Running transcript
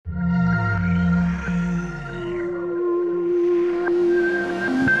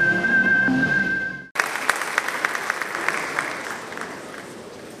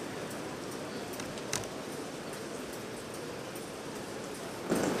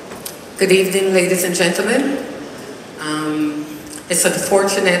Good evening, ladies and gentlemen. It's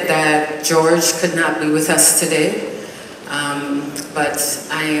unfortunate that George could not be with us today, but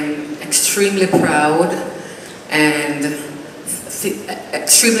I am extremely proud and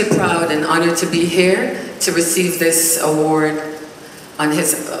honored to be here to receive this award on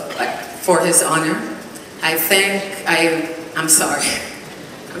for his honor. I'm sorry,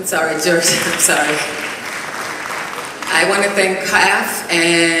 George, I'm sorry. I want to thank CAF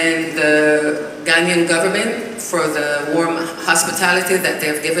and the Ghanaian government for the warm hospitality that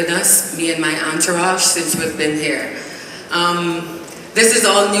they've given us, me and my entourage, since we've been here. This is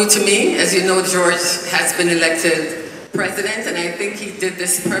all new to me. As you know, George has been elected president, and I think he did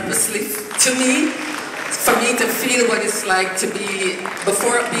this purposely to me, for me to feel what it's like to be,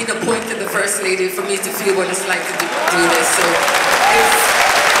 before being appointed the First Lady, for me to feel what it's like to do this. So